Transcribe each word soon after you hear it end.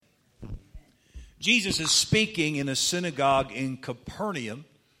Jesus is speaking in a synagogue in Capernaum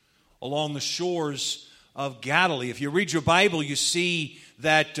along the shores of Galilee. If you read your Bible, you see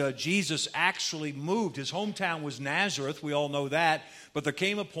that Jesus actually moved. His hometown was Nazareth. We all know that. But there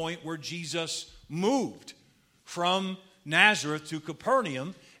came a point where Jesus moved from Nazareth to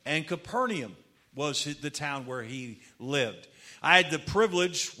Capernaum, and Capernaum was the town where he lived. I had the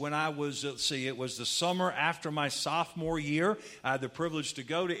privilege when I was, it was the summer after my sophomore year. I had the privilege to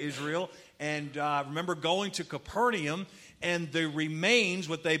go to Israel. And I remember going to Capernaum, and the remains,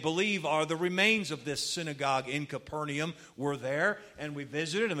 what they believe are the remains of this synagogue in Capernaum, were there. And we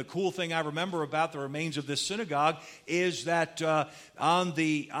visited. And the cool thing I remember about the remains of this synagogue is that on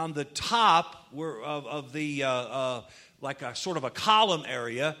the top of the like a sort of a column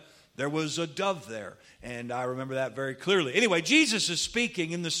area, there was a dove there. And I remember that very clearly. Anyway, Jesus is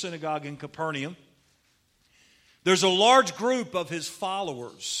speaking in the synagogue in Capernaum. There's a large group of his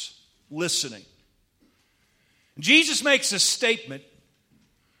followers listening. Jesus makes a statement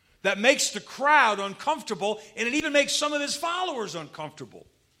that makes the crowd uncomfortable, and it even makes some of his followers uncomfortable.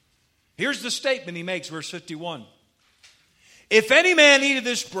 Here's the statement he makes, verse 51. If any man eat of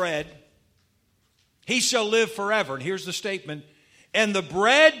this bread, he shall live forever. And here's the statement. And the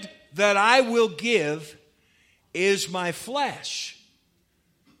bread that I will give is my flesh.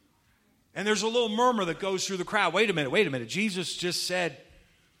 And there's a little murmur that goes through the crowd. Wait a minute. Jesus just said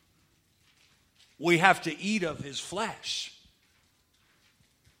we have to eat of his flesh.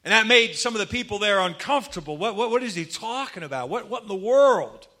 And that made some of the people there uncomfortable. What is he talking about? What in the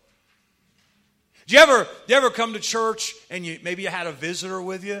world? Do you ever come to church and maybe you had a visitor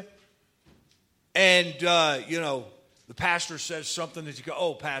with you? And, the pastor says something that you go,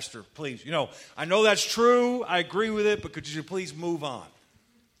 oh, pastor, please. I know that's true. I agree with it, but could you please move on?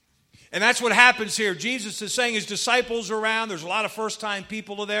 And that's what happens here. Jesus is saying his disciples are around. There's a lot of first-time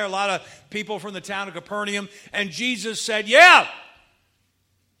people there, a lot of people from the town of Capernaum. And Jesus said, yeah,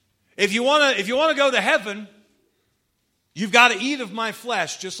 if you want to go to heaven, you've got to eat of my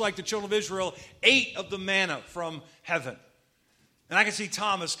flesh, just like the children of Israel ate of the manna from heaven. And I can see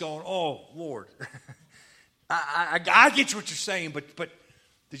Thomas going, oh, Lord, I get what you're saying, but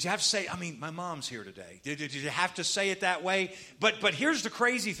did you have to say, my mom's here today. Did you have to say it that way? But here's the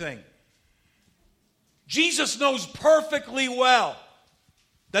crazy thing. Jesus knows perfectly well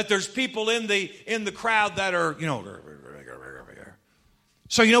that there's people in the crowd that are,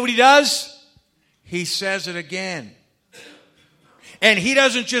 So you know what he does? He says it again. And he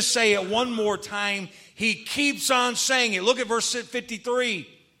doesn't just say it one more time. He keeps on saying it. Look at verse 53.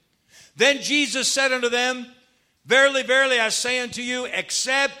 Then Jesus said unto them, verily, verily, I say unto you,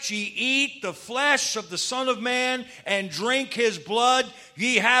 except ye eat the flesh of the Son of Man and drink his blood,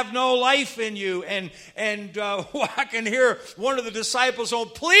 ye have no life in you. And I can hear one of the disciples saying,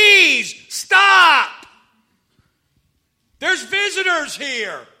 please stop. There's visitors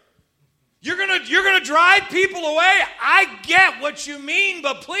here. You're gonna drive people away. I get what you mean,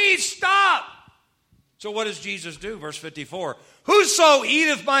 but please stop. So what does Jesus do? Verse 54. Whoso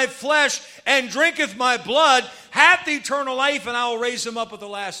eateth my flesh and drinketh my blood hath eternal life, and I will raise him up at the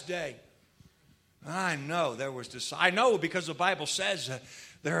last day. I know I know because the Bible says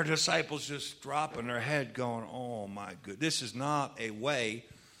there are disciples just dropping their head going, oh my goodness. This is not a way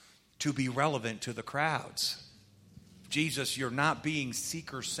to be relevant to the crowds. Jesus, you're not being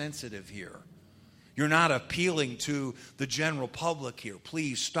seeker sensitive here. You're not appealing to the general public here.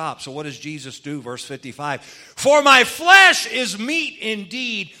 Please stop. So what does Jesus do? Verse 55. For my flesh is meat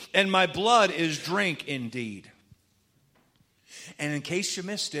indeed, and my blood is drink indeed. And in case you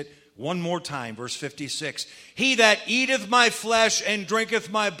missed it, one more time, verse 56. He that eateth my flesh and drinketh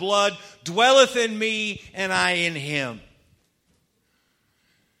my blood dwelleth in me, and I in him.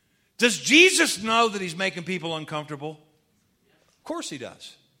 Does Jesus know that he's making people uncomfortable? Of course he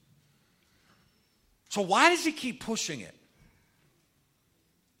does. So why does he keep pushing it?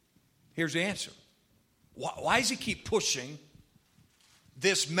 Here's the answer. Why does he keep pushing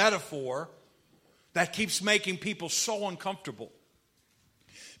this metaphor that keeps making people so uncomfortable?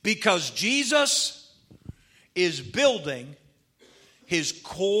 Because Jesus is building his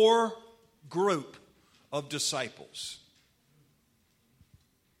core group of disciples.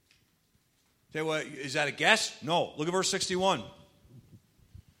 Say, well, is that a guess? No. Look at verse 61.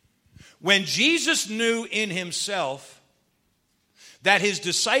 When Jesus knew in himself that his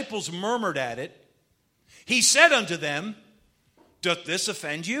disciples murmured at it, he said unto them, doth this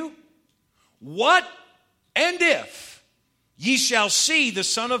offend you? What and if ye shall see the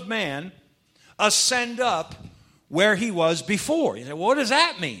Son of Man ascend up where he was before? You say, well, what does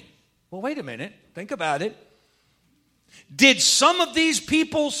that mean? Well, wait a minute. Think about it. Did some of these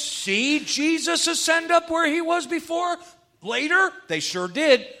people see Jesus ascend up where he was before? Later, they sure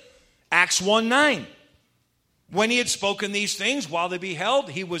did. Acts 1:9. When he had spoken these things, while they beheld,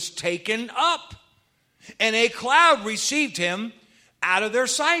 he was taken up, and a cloud received him out of their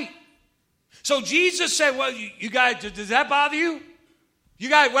sight. So Jesus said, well, you guys, does that bother you? You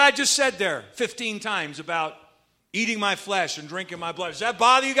guys, what I just said there 15 times about eating my flesh and drinking my blood, does that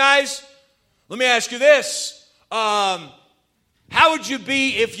bother you guys? Let me ask you this. How would you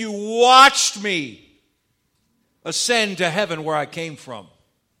be if you watched me ascend to heaven where I came from?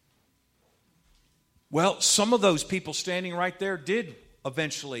 Well, some of those people standing right there did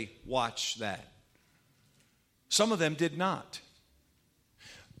eventually watch that. Some of them did not.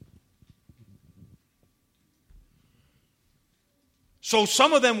 So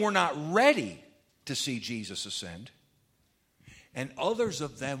some of them were not ready to see Jesus ascend. And others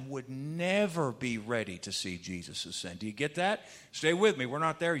of them would never be ready to see Jesus ascend. Do you get that? Stay with me. We're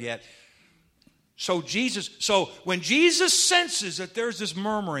not there yet. So when Jesus senses that there's this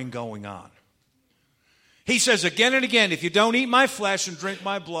murmuring going on, he says again and again, if you don't eat my flesh and drink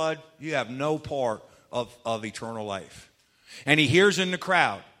my blood, you have no part of eternal life. And he hears in the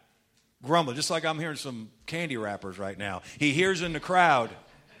crowd grumbling, just like I'm hearing some candy wrappers right now. He hears in the crowd.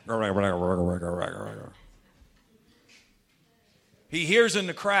 He hears in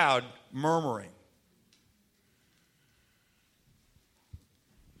the crowd murmuring.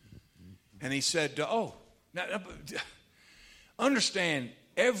 And he said, now, understand,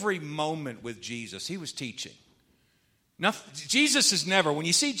 every moment with Jesus, he was teaching. Now, Jesus is never, when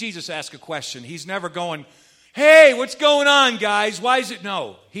you see Jesus ask a question, he's never going, hey, what's going on, guys? Why is it?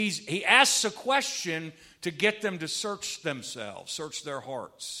 No. He asks a question to get them to search themselves, search their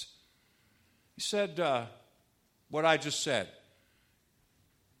hearts. He said what I just said.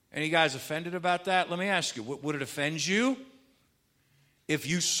 Any guys offended about that? Let me ask you, would it offend you if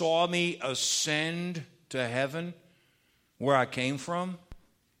you saw me ascend to heaven where I came from?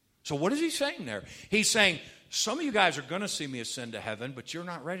 So what is he saying there? He's saying, some of you guys are going to see me ascend to heaven, but you're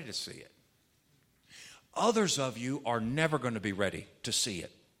not ready to see it. Others of you are never going to be ready to see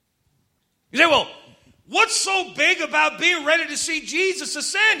it. You say, well, what's so big about being ready to see Jesus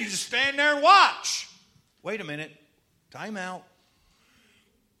ascend? You just stand there and watch. Wait a minute. Time out.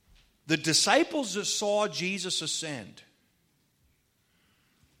 The disciples that saw Jesus ascend,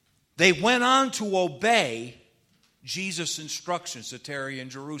 they went on to obey Jesus' instructions to tarry in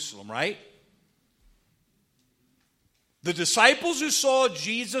Jerusalem, right? The disciples who saw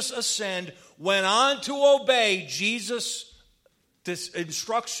Jesus ascend went on to obey Jesus'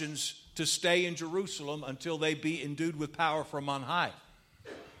 instructions to stay in Jerusalem until they be endued with power from on high.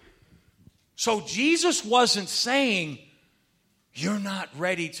 So Jesus wasn't saying, you're not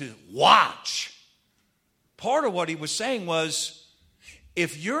ready to watch. Part of what he was saying was,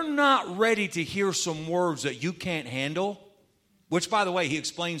 if you're not ready to hear some words that you can't handle, which, by the way, he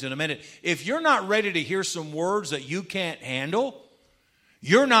explains in a minute, if you're not ready to hear some words that you can't handle,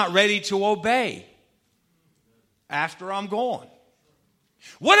 you're not ready to obey after I'm gone.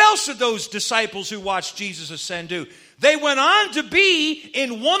 What else did those disciples who watched Jesus ascend do? They went on to be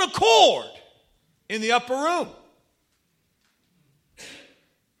in one accord in the upper room.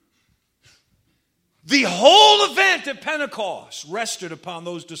 The whole event at Pentecost rested upon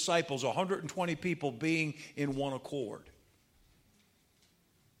those disciples, 120 people being in one accord.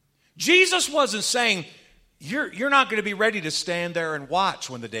 Jesus wasn't saying, you're not going to be ready to stand there and watch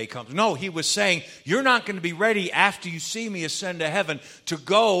when the day comes. No, he was saying, you're not going to be ready after you see me ascend to heaven to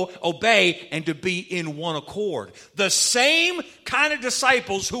go, obey, and to be in one accord. The same kind of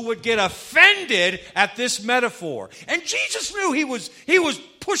disciples who would get offended at this metaphor. And Jesus knew he was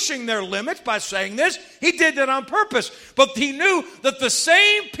pushing their limits by saying this. He did that on purpose. But he knew that the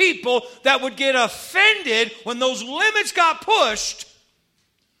same people that would get offended when those limits got pushed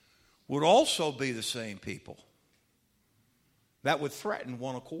would also be the same people that would threaten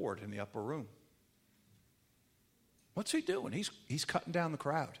one accord in the upper room. What's he doing? He's cutting down the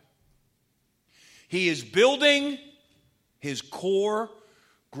crowd. He is building his core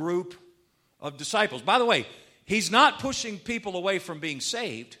group of disciples. By the way, he's not pushing people away from being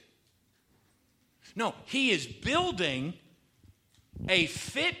saved. No, he is building a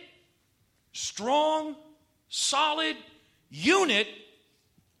fit, strong, solid unit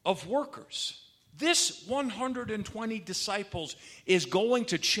of workers. This 120 disciples is going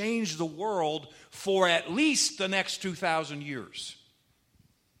to change the world for at least the next 2,000 years.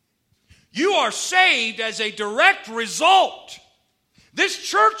 You are saved as a direct result. This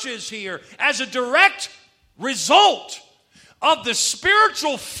church is here as a direct result of the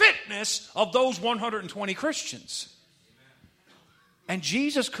spiritual fitness of those 120 Christians. And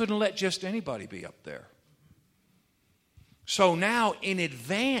Jesus couldn't let just anybody be up there. So now in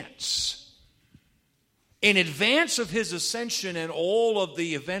advance of his ascension and all of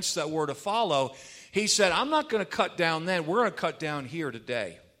the events that were to follow, he said, I'm not going to cut down then. We're going to cut down here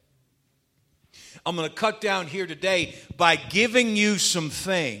today. I'm going to cut down here today by giving you some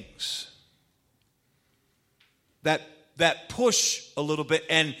things that push a little bit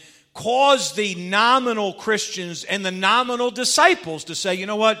and cause the nominal Christians and the nominal disciples to say, you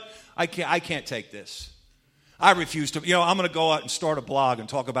know what, I can't take this. I refuse to, I'm going to go out and start a blog and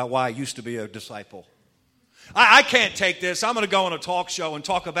talk about why I used to be a disciple. I can't take this. I'm going to go on a talk show and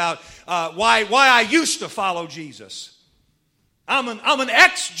talk about why I used to follow Jesus. I'm an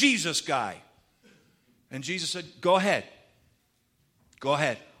ex-Jesus guy. And Jesus said, go ahead. Go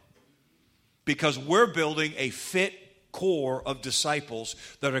ahead. Because we're building a fit core of disciples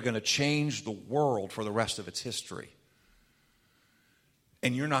that are going to change the world for the rest of its history.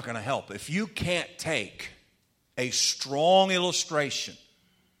 And you're not going to help. If you can't take a strong illustration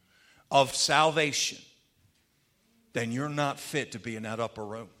of salvation, then you're not fit to be in that upper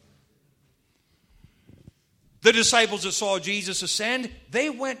room. The disciples that saw Jesus ascend, they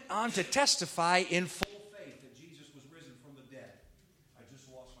went on to testify in full faith that Jesus was risen from the dead. I just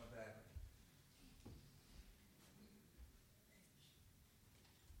lost my battery.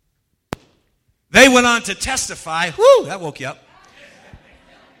 They went on to testify. Whoo, that woke you up.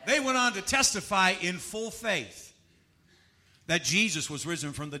 They went on to testify in full faith that Jesus was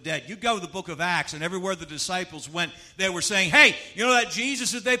risen from the dead. You go to the book of Acts, and everywhere the disciples went, they were saying, hey, you know that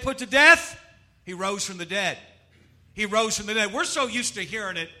Jesus that they put to death? He rose from the dead. He rose from the dead. We're so used to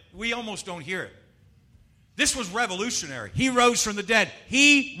hearing it, we almost don't hear it. This was revolutionary. He rose from the dead.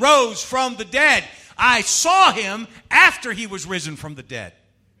 He rose from the dead. I saw him after he was risen from the dead.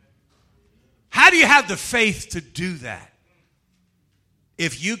 How do you have the faith to do that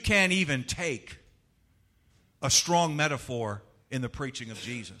if you can't even take a strong metaphor in the preaching of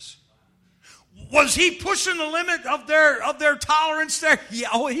Jesus? Was he pushing the limit of their tolerance there? Yeah,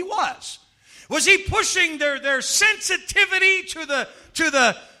 oh, he was. Was he pushing their sensitivity to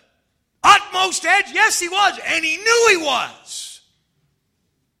the utmost edge? Yes, he was, and he knew he was.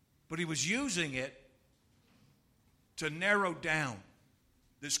 But he was using it to narrow down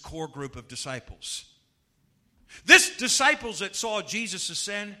this core group of disciples. This disciples that saw Jesus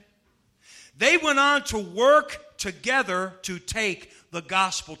ascend, they went on to work together to take the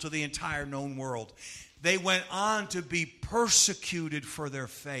gospel to the entire known world. They went on to be persecuted for their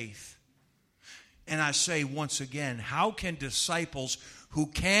faith. And I say once again, how can disciples who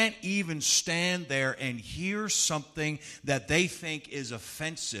can't even stand there and hear something that they think is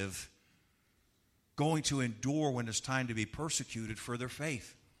offensive going to endure when it's time to be persecuted for their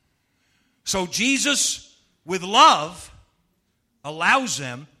faith? So Jesus, with love, allows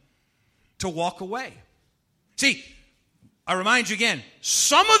them to walk away. See, I remind you again,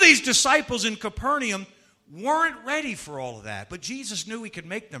 some of these disciples in Capernaum weren't ready for all of that, but Jesus knew he could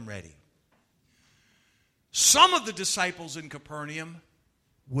make them ready. Some of the disciples in Capernaum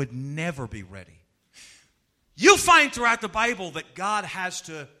would never be ready. You'll find throughout the Bible that God has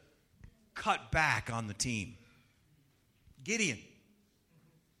to cut back on the team. Gideon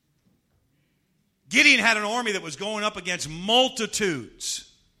had an army that was going up against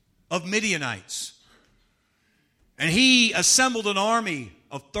multitudes of Midianites. And he assembled an army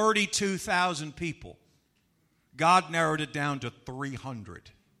of 32,000 people. God narrowed it down to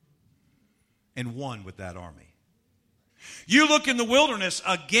 300 and won with that army. You look in the wilderness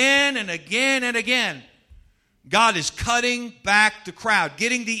again and again and again. God is cutting back the crowd,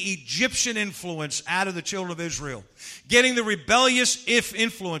 getting the Egyptian influence out of the children of Israel, getting the rebellious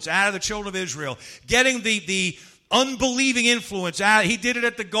influence out of the children of Israel, getting the unbelieving influence out. He did it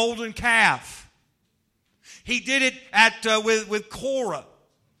at the golden calf. He did it with Korah.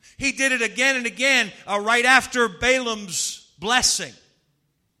 He did it again and again right after Balaam's blessing.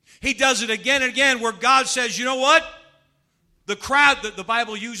 He does it again and again where God says, you know what? The crowd, the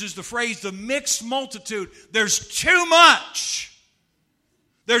Bible uses the phrase, the mixed multitude. There's too much.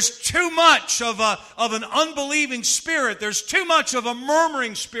 There's too much of an unbelieving spirit. There's too much of a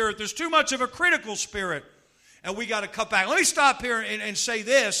murmuring spirit. There's too much of a critical spirit. And we got to cut back. Let me stop here and say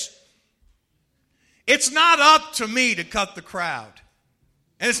this. It's not up to me to cut the crowd.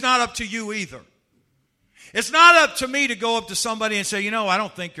 And it's not up to you either. It's not up to me to go up to somebody and say, you know, I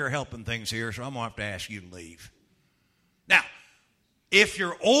don't think you're helping things here, so I'm going to have to ask you to leave. Now, if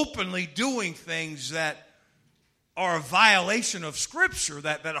you're openly doing things that are a violation of Scripture,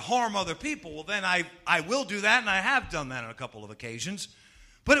 that harm other people, well, then I will do that, and I have done that on a couple of occasions.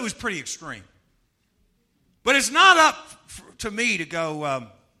 But it was pretty extreme. But it's not up to me to go,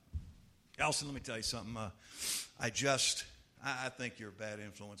 Elson, let me tell you something. I think you're a bad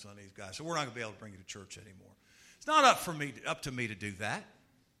influence on these guys, so we're not going to be able to bring you to church anymore. It's not up to me to do that.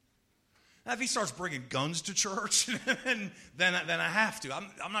 Now, if he starts bringing guns to church, then I have to.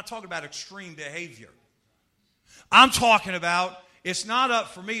 I'm not talking about extreme behavior. I'm talking about it's not up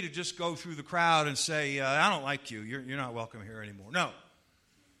for me to just go through the crowd and say, I don't like you. You're not welcome here anymore. No.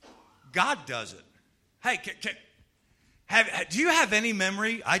 God does it. Hey, do you have any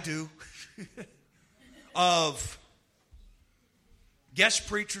memory? I do. Of guest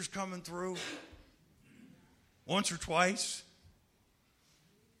preachers coming through once or twice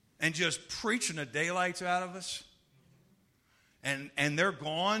and just preaching the daylights out of us, and they're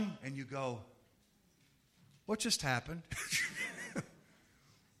gone, and you go, what just happened?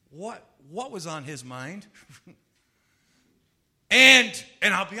 What was on his mind? And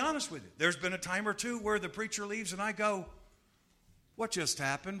I'll be honest with you, there's been a time or two where the preacher leaves and I go, what just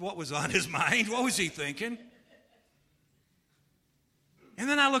happened? What was on his mind? What was he thinking? And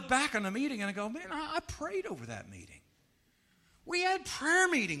then I look back on the meeting and I go, man, I prayed over that meeting. We had prayer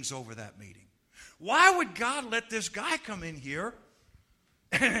meetings over that meeting. Why would God let this guy come in here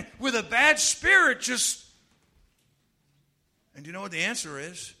with a bad spirit just... And you know what the answer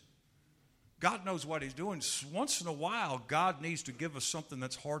is? God knows what he's doing. Once in a while, God needs to give us something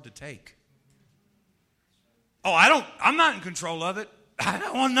that's hard to take. Oh, I'm not in control of it. I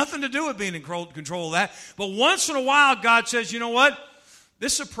don't want nothing to do with being in control of that. But once in a while, God says, you know what?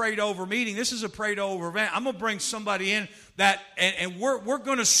 This is a prayed over meeting. This is a prayed over event. I'm going to bring somebody in that, and we're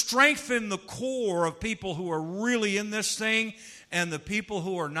going to strengthen the core of people who are really in this thing, and the people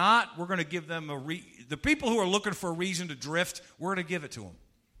who are not, we're going to give them the people who are looking for a reason to drift, we're going to give it to them.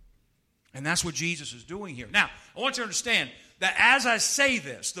 And that's what Jesus is doing here. Now, I want you to understand that as I say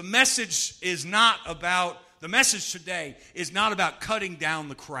this, the message today is not about cutting down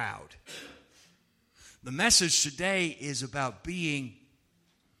the crowd. The message today is about being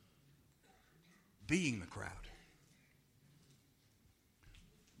the crowd.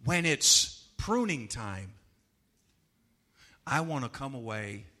 When it's pruning time, I want to come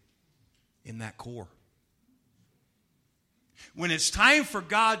away in that core. When it's time for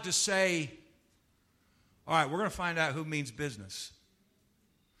God to say, all right, we're going to find out who means business.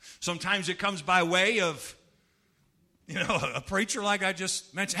 Sometimes it comes by way of, a preacher like I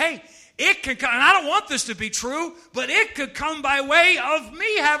just mentioned. Hey, it can come, and I don't want this to be true, but it could come by way of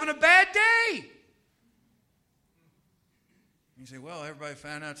me having a bad day. You say, well, everybody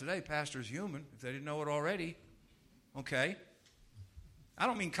found out today pastor's human, if they didn't know it already. Okay. I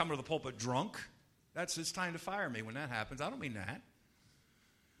don't mean come to the pulpit drunk. It's time to fire me when that happens. I don't mean that.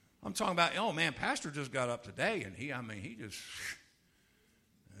 I'm talking about, oh man, pastor just got up today and he just,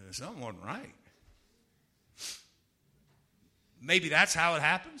 something wasn't right. Maybe that's how it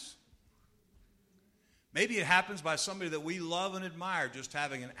happens. Maybe it happens by somebody that we love and admire just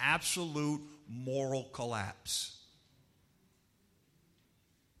having an absolute moral collapse.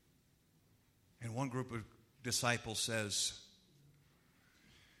 And one group of disciples says,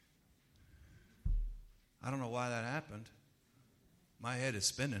 I don't know why that happened. My head is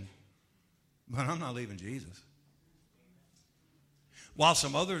spinning, but I'm not leaving Jesus. While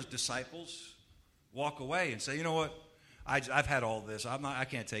some other disciples walk away and say, you know what, I've had all this. I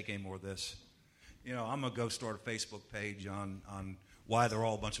can't take any more of this. I'm going to go start a Facebook page on why they're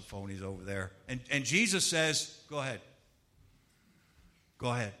all a bunch of phonies over there. And Jesus says, go ahead.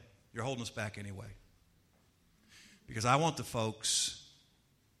 Go ahead. You're holding us back anyway. Because I want the folks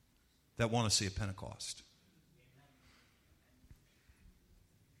that want to see a Pentecost.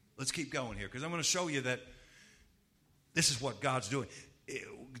 Let's keep going here, because I'm going to show you that this is what God's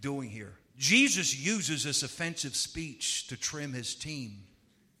doing here. Jesus uses this offensive speech to trim his team.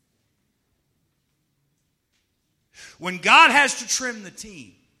 When God has to trim the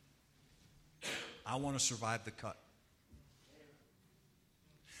team, I want to survive the cut.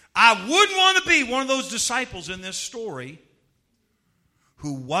 I wouldn't want to be one of those disciples in this story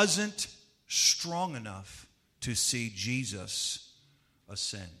who wasn't strong enough to see Jesus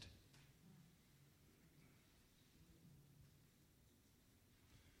ascend.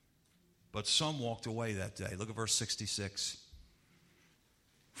 But some walked away that day. Look at verse 66.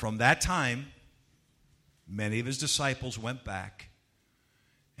 From that time, many of his disciples went back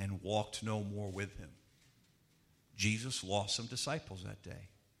and walked no more with him. Jesus lost some disciples that day.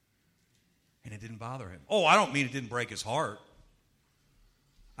 And it didn't bother him. Oh, I don't mean it didn't break his heart.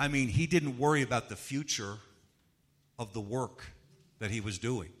 I mean, he didn't worry about the future of the work that he was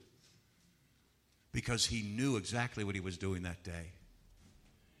doing, because he knew exactly what he was doing that day.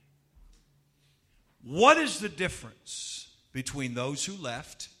 What is the difference between those who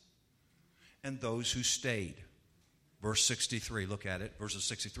left and those who stayed? Verse 63, look at it, verses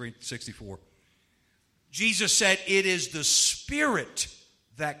 63 and 64. Jesus said, "It is the Spirit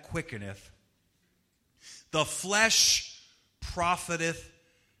that quickeneth. The flesh profiteth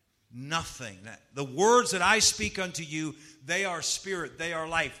nothing." The words that I speak unto you, they are spirit, they are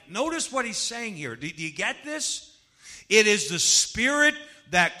life. Notice what he's saying here. Do you get this? It is the Spirit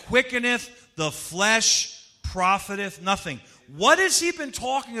that quickeneth, the flesh profiteth nothing. What has he been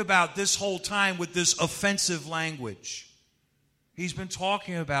talking about this whole time with this offensive language? He's been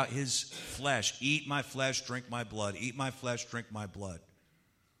talking about his flesh. Eat my flesh, drink my blood. Eat my flesh, drink my blood.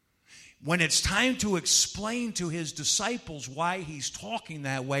 When it's time to explain to his disciples why he's talking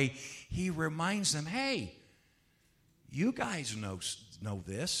that way, he reminds them, hey, you guys know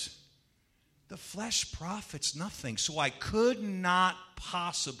this. The flesh profits nothing. So I could not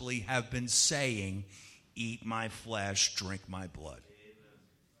possibly have been saying, eat my flesh, drink my blood.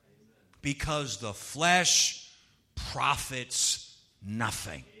 Because the flesh profits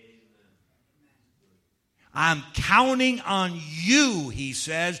nothing. I'm counting on you, he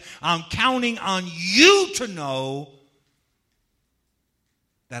says. I'm counting on you to know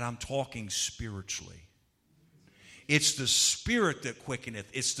that I'm talking spiritually. It's the Spirit that quickeneth.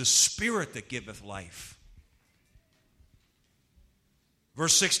 It's the Spirit that giveth life.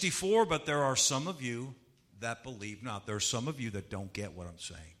 Verse 64, but there are some of you that believe not. There are some of you that don't get what I'm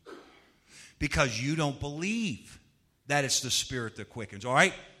saying. Because you don't believe that it's the Spirit that quickens. All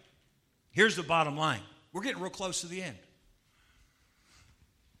right? Here's the bottom line. We're getting real close to the end.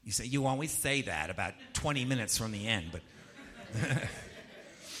 You say, you always say that about 20 minutes from the end, but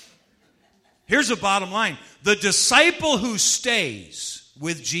here's the bottom line. The disciple who stays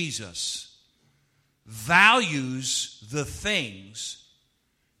with Jesus values the things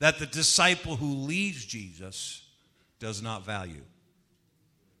that the disciple who leaves Jesus does not value.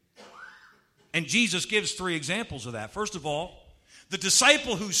 And Jesus gives 3 examples of that. First of all, the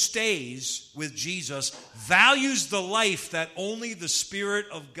disciple who stays with Jesus values the life that only the Spirit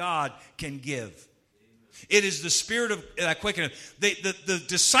of God can give. It is the Spirit of that quickeneth. The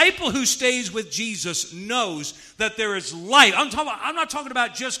disciple who stays with Jesus knows that there is life. I'm not talking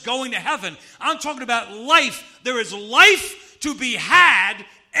about just going to heaven. I'm talking about life. There is life to be had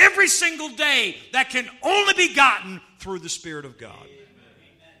every single day that can only be gotten through the Spirit of God.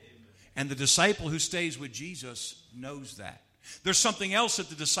 And the disciple who stays with Jesus knows that. There's something else that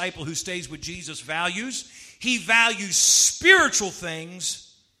the disciple who stays with Jesus values. He values spiritual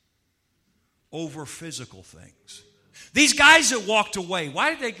things over physical things. These guys that walked away,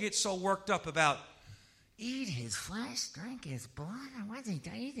 why did they get so worked up about eat his flesh, drink his blood? Why does he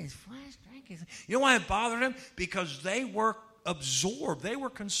eat his flesh, drink his... You know why it bothered them? Because they were absorbed. They were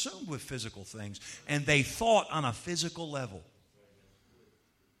consumed with physical things. And they thought on a physical level.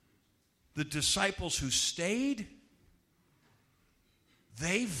 The disciples who stayed,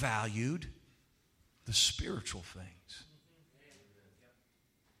 they valued the spiritual things.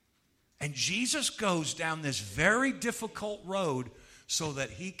 And Jesus goes down this very difficult road so that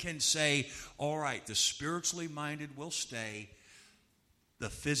he can say, all right, the spiritually minded will stay, the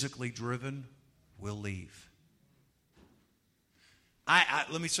physically driven will leave.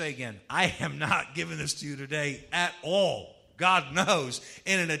 Let me say again, I am not giving this to you today at all, God knows,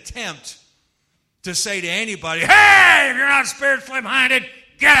 in an attempt to say to anybody, hey, if you're not spiritually minded,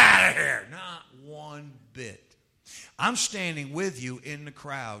 get out of here. Not one bit. I'm standing with you in the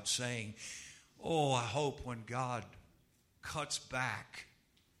crowd saying, oh, I hope when God cuts back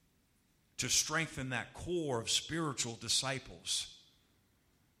to strengthen that core of spiritual disciples,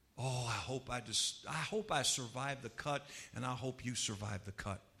 oh, I hope I survive the cut, and I hope you survive the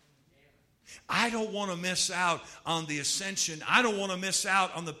cut. I don't want to miss out on the ascension. I don't want to miss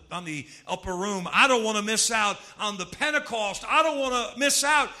out on the upper room. I don't want to miss out on the Pentecost. I don't want to miss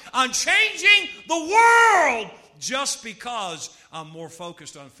out on changing the world just because I'm more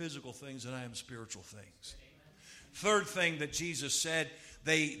focused on physical things than I am spiritual things. Third thing that Jesus said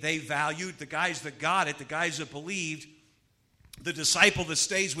they valued, the guys that got it, the guys that believed, the disciple that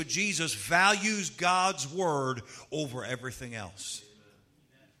stays with Jesus values God's word over everything else.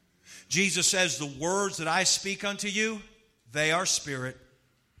 Jesus says, the words that I speak unto you, they are spirit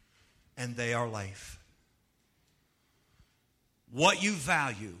and they are life. What you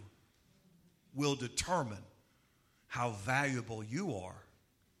value will determine how valuable you are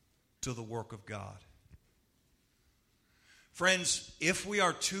to the work of God. Friends, if we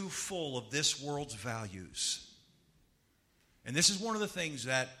are too full of this world's values, and this is one of the things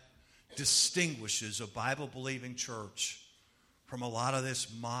that distinguishes a Bible-believing church from a lot of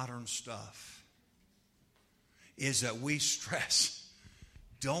this modern stuff. is that we stress,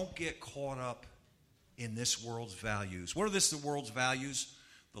 don't get caught up in this world's values. What are the world's values?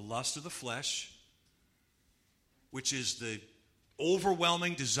 The lust of the flesh, which is the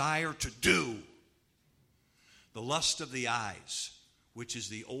overwhelming desire to do. The lust of the eyes, which is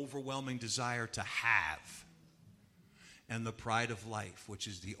the overwhelming desire to have. And the pride of life, which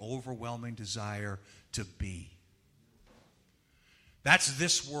is the overwhelming desire to be. That's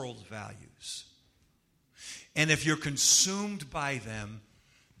this world's values. And if you're consumed by them,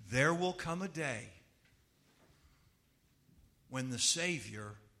 there will come a day when the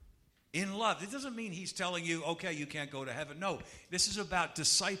Savior, in love, it doesn't mean he's telling you, okay, you can't go to heaven. No, this is about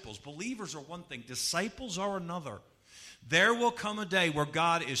disciples. Believers are one thing, disciples are another. There will come a day where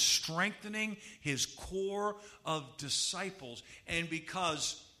God is strengthening his core of disciples. And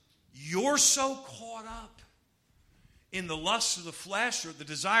because you're so caught up in the lust of the flesh or the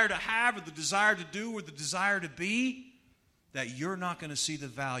desire to have or the desire to do or the desire to be, that you're not going to see the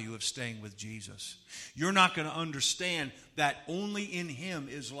value of staying with Jesus. You're not going to understand that only in him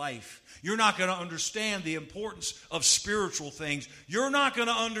is life. You're not going to understand the importance of spiritual things. You're not going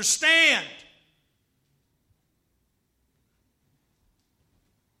to understand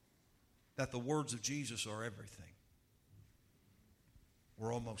that the words of Jesus are everything.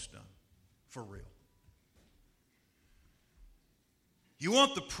 We're almost done. For real. You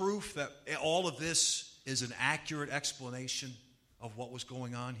want the proof that all of this is an accurate explanation of what was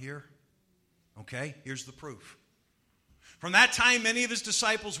going on here? Okay, here's the proof. From that time, many of his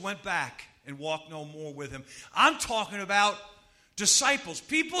disciples went back and walked no more with him. I'm talking about disciples,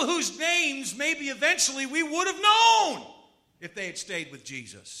 people whose names maybe eventually we would have known if they had stayed with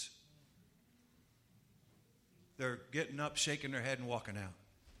Jesus. They're getting up, shaking their head, and walking out.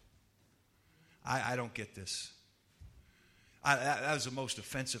 I don't get this. That was the most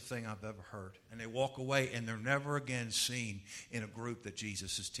offensive thing I've ever heard. And they walk away, and they're never again seen in a group that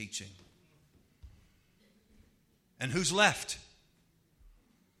Jesus is teaching. And who's left?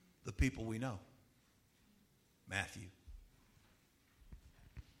 The people we know. Matthew,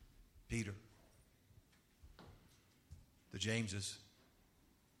 Peter, the Jameses,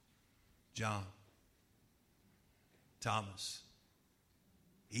 John, Thomas,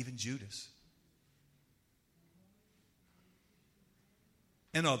 even Judas.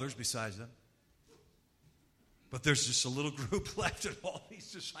 And others besides them. But there's just a little group left, and all these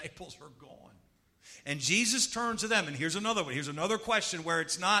disciples are gone. And Jesus turns to them, and here's another one. Here's another question where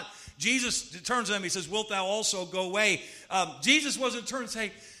it's not, Jesus turns to them, he says, wilt thou also go away? Jesus wasn't turning and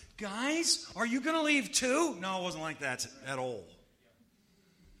say, guys, are you going to leave too? No, it wasn't like that at all.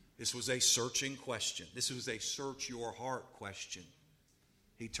 This was a searching question. This was a search your heart question.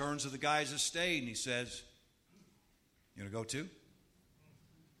 He turns to the guys that stayed, and he says, you going to go too?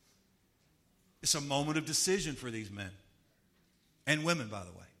 It's a moment of decision for these men and women, by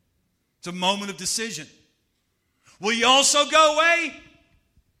the way. It's a moment of decision. Will you also go away?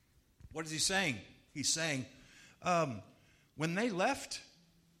 What is he saying? He's saying, when they left,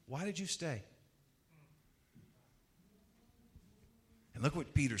 why did you stay? And look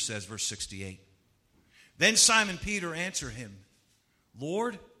what Peter says, verse 68. Then Simon Peter answered him,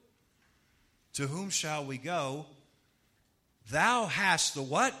 Lord, to whom shall we go? Thou hast the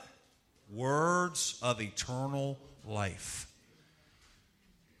what? Words of eternal life.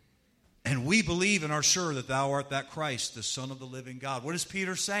 And we believe and are sure that thou art that Christ, the Son of the living God. What is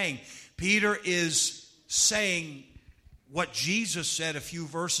Peter saying? Peter is saying what Jesus said a few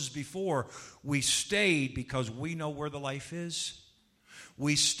verses before. We stayed because we know where the life is.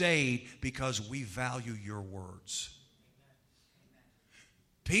 We stayed because we value your words.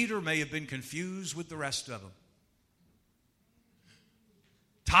 Peter may have been confused with the rest of them.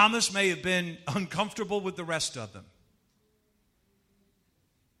 Thomas may have been uncomfortable with the rest of them.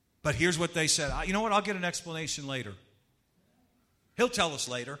 But here's what they said. You know what? I'll get an explanation later. He'll tell us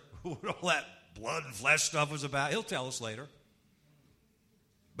later what all that blood and flesh stuff was about. He'll tell us later.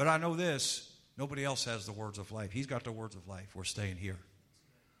 But I know this. Nobody else has the words of life. He's got the words of life. We're staying here.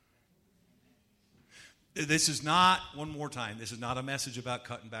 This is not, one more time, this is not a message about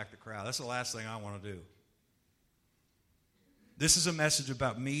cutting back the crowd. That's the last thing I want to do. This is a message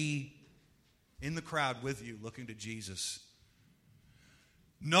about me in the crowd with you looking to Jesus.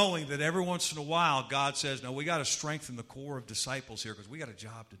 Knowing that every once in a while God says, no, we got to strengthen the core of disciples here because we got a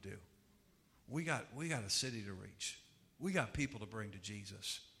job to do. We got a city to reach. We got people to bring to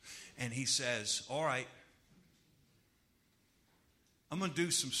Jesus. And he says, all right, I'm going to do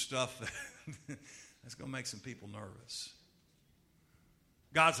some stuff that's going to make some people nervous.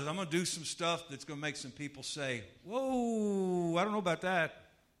 God says, I'm going to do some stuff that's going to make some people say, whoa, I don't know about that.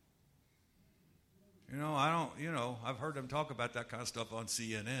 I've heard them talk about that kind of stuff on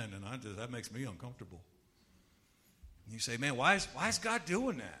CNN, and that makes me uncomfortable. And you say, man, why is God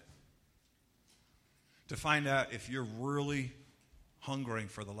doing that? To find out if you're really hungering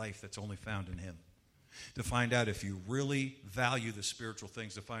for the life that's only found in Him. To find out if you really value the spiritual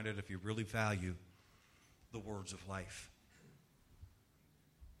things. To find out if you really value the words of life.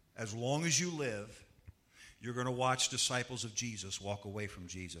 As long as you live, you're going to watch disciples of Jesus walk away from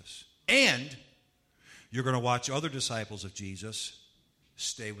Jesus. And you're going to watch other disciples of Jesus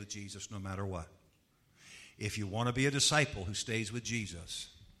stay with Jesus no matter what. If you want to be a disciple who stays with Jesus,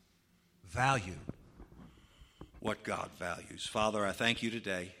 value what God values. Father, I thank you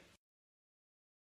today